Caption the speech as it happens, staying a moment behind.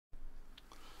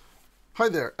Hi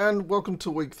there, and welcome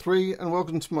to week 3, and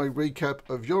welcome to my recap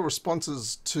of your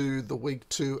responses to the week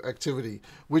 2 activity,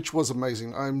 which was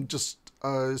amazing. I'm just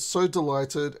so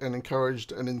delighted and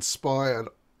encouraged and inspired,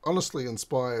 honestly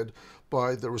inspired,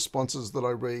 by the responses that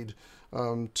I read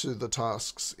to the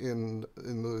tasks in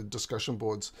the discussion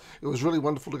boards. It was really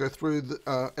wonderful to go through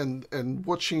and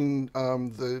watching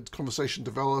the conversation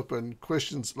develop, and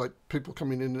questions like people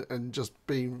coming in and just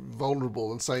being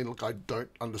vulnerable and saying, "Look, I don't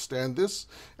understand this,"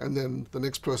 and then the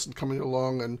next person coming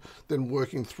along and then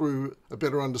working through a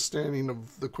better understanding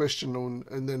of the question,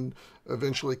 and then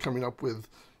eventually coming up with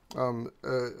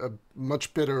a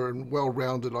much better and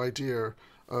well-rounded idea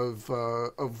of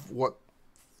what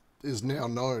is now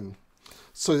known.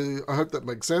 So I hope that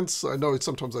makes sense. I know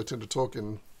sometimes I tend to talk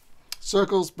in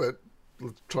circles, but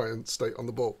let's try and stay on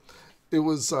the ball. It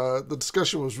was the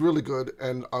discussion was really good,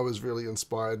 and I was really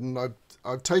inspired. And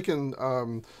I've taken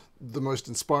the most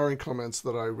inspiring comments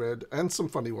that I read, and some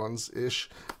funny ones ish,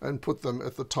 and put them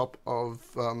at the top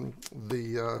of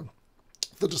the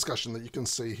discussion that you can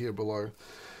see here below.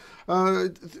 A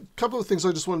couple of things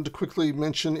I just wanted to quickly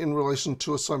mention in relation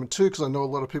to assignment 2, because I know a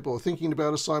lot of people are thinking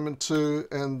about assignment 2.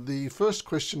 And the first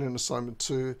question in assignment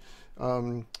 2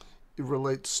 it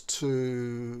relates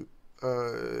to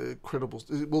credible.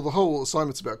 Well, the whole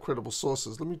assignment's about credible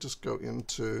sources. Let me just go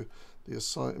into the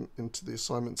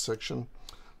assignment section,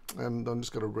 and I'm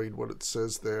just going to read what it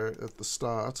says there at the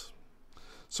start.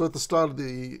 So at the start of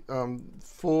the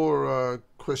for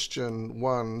question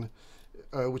 1.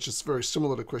 Which is very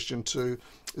similar to question 2,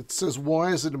 it says,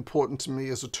 "Why is it important to me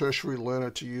as a tertiary learner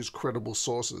to use credible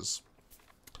sources?"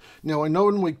 Now, I know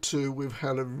in week 2 we've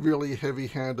had a really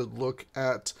heavy-handed look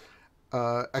at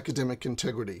academic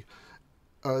integrity.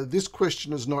 This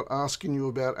question is not asking you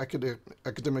about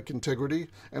academic integrity,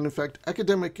 and in fact,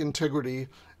 academic integrity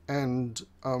and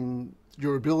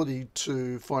your ability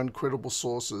to find credible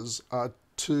sources are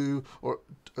two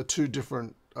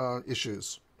different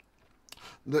issues.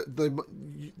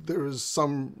 There is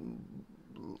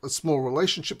a small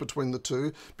relationship between the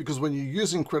two, because when you're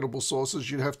using credible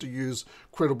sources, you have to use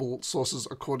credible sources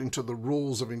according to the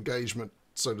rules of engagement,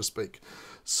 so to speak.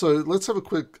 So let's have a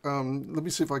quick, let me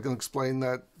see if I can explain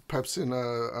that perhaps in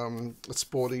a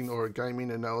sporting or a gaming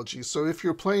analogy. So if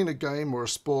you're playing a game or a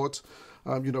sport,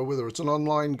 whether it's an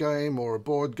online game or a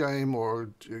board game or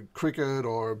cricket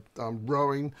or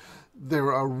rowing,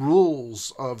 there are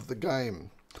rules of the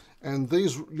game. And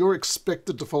you're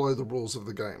expected to follow the rules of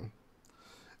the game.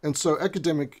 And so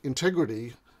academic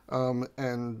integrity and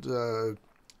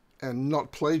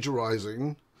not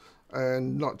plagiarizing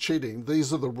and not cheating,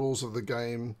 these are the rules of the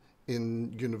game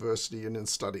in university and in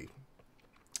study.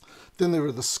 Then there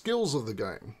are the skills of the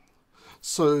game.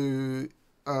 So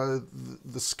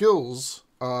the skills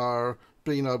are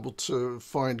being able to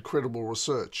find credible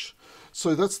research.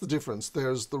 So that's the difference.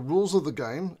 There's the rules of the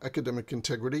game, academic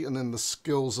integrity, and then the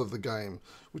skills of the game,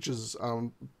 which is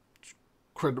one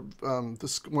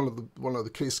of the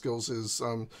key skills is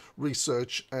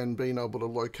research and being able to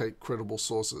locate credible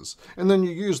sources. And then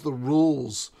you use the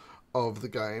rules of the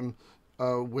game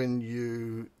when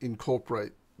you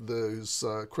incorporate those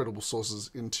credible sources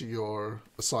into your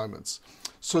assignments.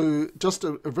 So just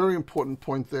a very important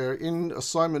point there. In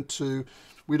assignment 2,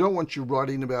 we don't want you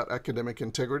writing about academic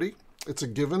integrity. It's a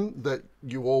given that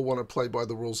you all want to play by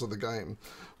the rules of the game.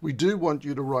 We do want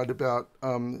you to write about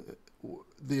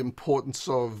the importance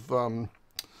of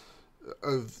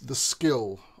the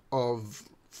skill of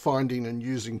finding and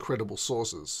using credible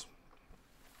sources.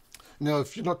 Now,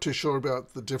 if you're not too sure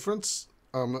about the difference,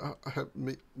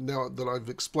 now that I've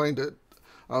explained it,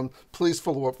 please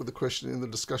follow up with the question in the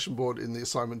discussion board in the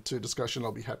assignment 2 discussion.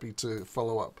 I'll be happy to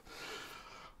follow up.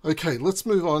 Okay, let's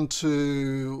move on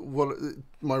to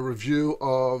my review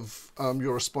of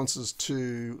your responses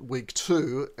to week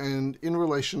 2, and in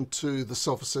relation to the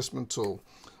self-assessment tool.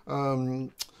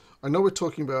 I know we're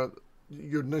talking about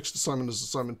your next assignment is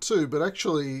assignment 2, but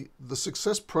actually the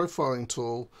success profiling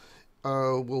tool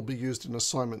will be used in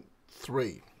assignment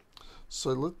 3.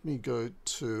 So let me go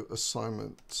to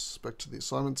assignments, back to the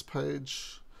assignments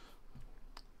page.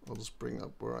 I'll just bring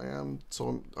up where I am.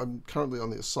 So I'm currently on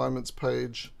the assignments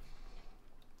page,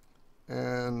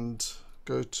 and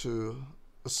go to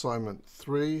assignment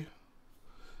 3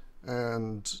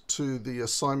 and to the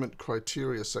assignment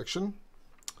criteria section.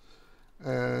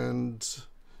 And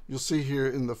you'll see here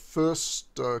in the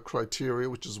first criteria,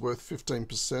 which is worth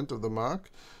 15% of the mark,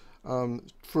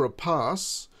 for a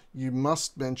pass, you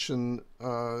must mention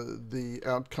the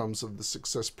outcomes of the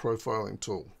success profiling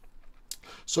tool.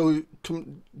 So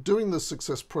doing the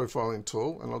success profiling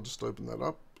tool, and I'll just open that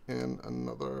up in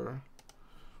another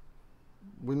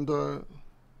window.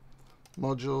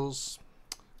 modules.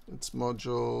 It's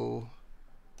module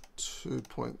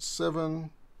 2.7.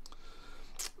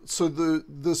 So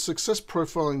the success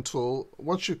profiling tool,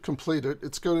 once you complete it,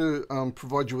 it's going to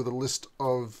provide you with a list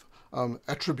of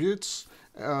attributes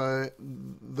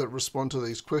that respond to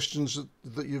these questions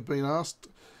that you've been asked.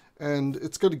 And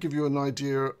it's going to give you an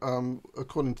idea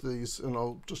according to these, and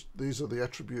these are the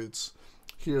attributes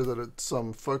here that it's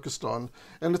focused on.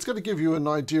 And it's going to give you an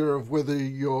idea of whether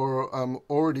you're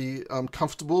already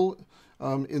comfortable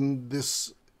in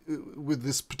this, with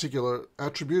this particular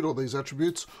attribute or these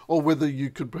attributes, or whether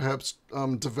you could perhaps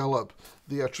develop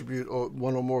the attribute or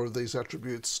one or more of these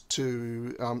attributes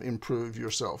to improve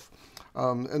yourself.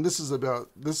 And this is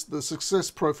about the success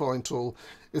profiling tool.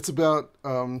 It's about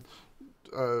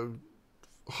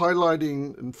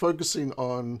highlighting and focusing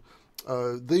on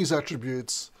these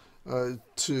attributes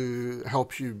to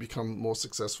help you become more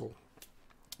successful.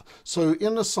 So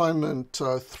in assignment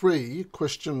 3,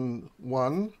 question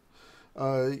 1,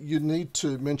 you need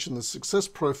to mention the success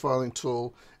profiling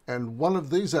tool and one of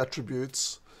these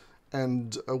attributes,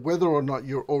 and whether or not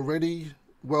you're already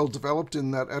well developed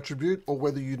in that attribute, or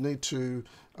whether you need to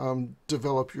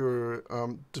develop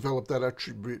that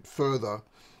attribute further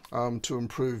to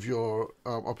improve your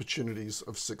opportunities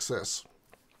of success.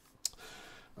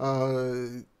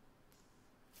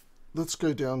 Let's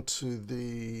go down to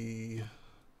the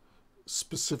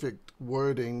specific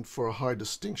wording for a high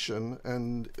distinction,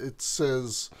 and it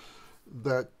says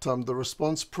that the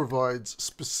response provides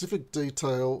specific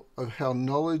detail of how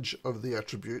knowledge of the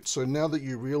attribute. So now that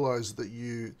you realize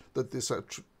that this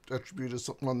attribute is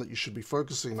one that you should be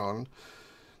focusing on,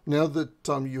 now that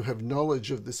you have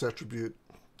knowledge of this attribute,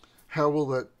 how will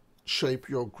that shape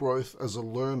your growth as a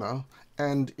learner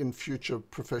and in future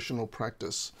professional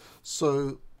practice?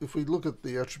 So if we look at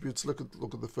the attributes, look at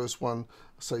the first one,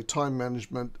 say time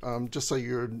management. Just say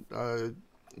you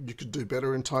could do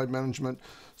better in time management.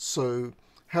 So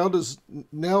how does,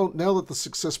 now that the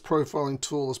success profiling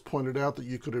tool has pointed out that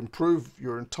you could improve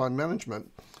your time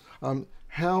management,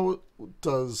 how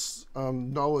does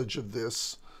knowledge of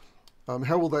this,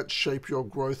 how will that shape your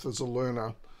growth as a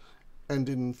learner and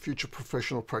in future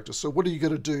professional practice? So what are you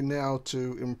going to do now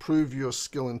to improve your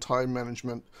skill in time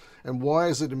management, and why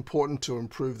is it important to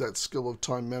improve that skill of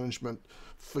time management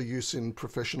for use in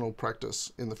professional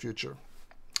practice in the future?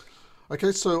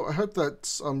 Okay, so I hope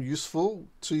that's useful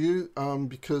to you,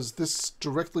 because this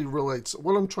directly relates.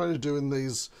 What I'm trying to do in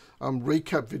these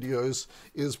recap videos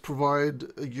is provide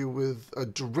you with a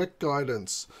direct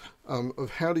guidance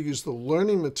of how to use the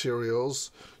learning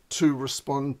materials to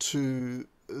respond to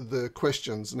the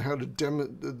questions, and how to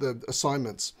the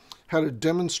assignments, how to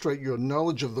demonstrate your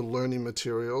knowledge of the learning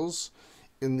materials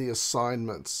in the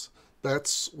assignments.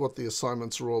 That's what the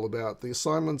assignments are all about. The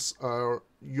assignments are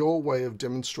your way of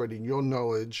demonstrating your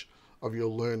knowledge of your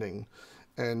learning,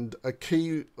 and a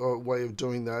key way of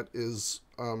doing that is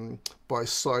by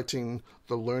citing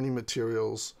the learning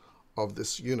materials of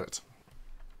this unit.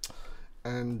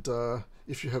 And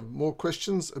if you have more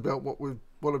questions about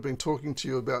what I've been talking to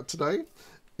you about today,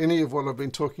 any of what I've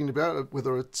been talking about,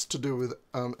 whether it's to do with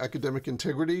academic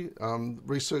integrity,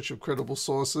 research of credible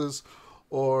sources,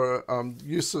 or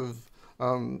use of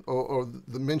or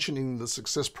the mentioning the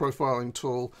success profiling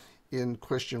tool in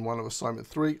question 1 of assignment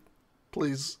 3,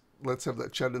 please let's have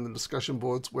that chat in the discussion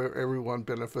boards where everyone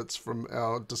benefits from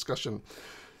our discussion.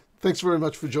 Thanks very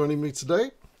much for joining me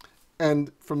today,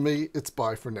 and from me, it's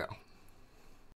bye for now.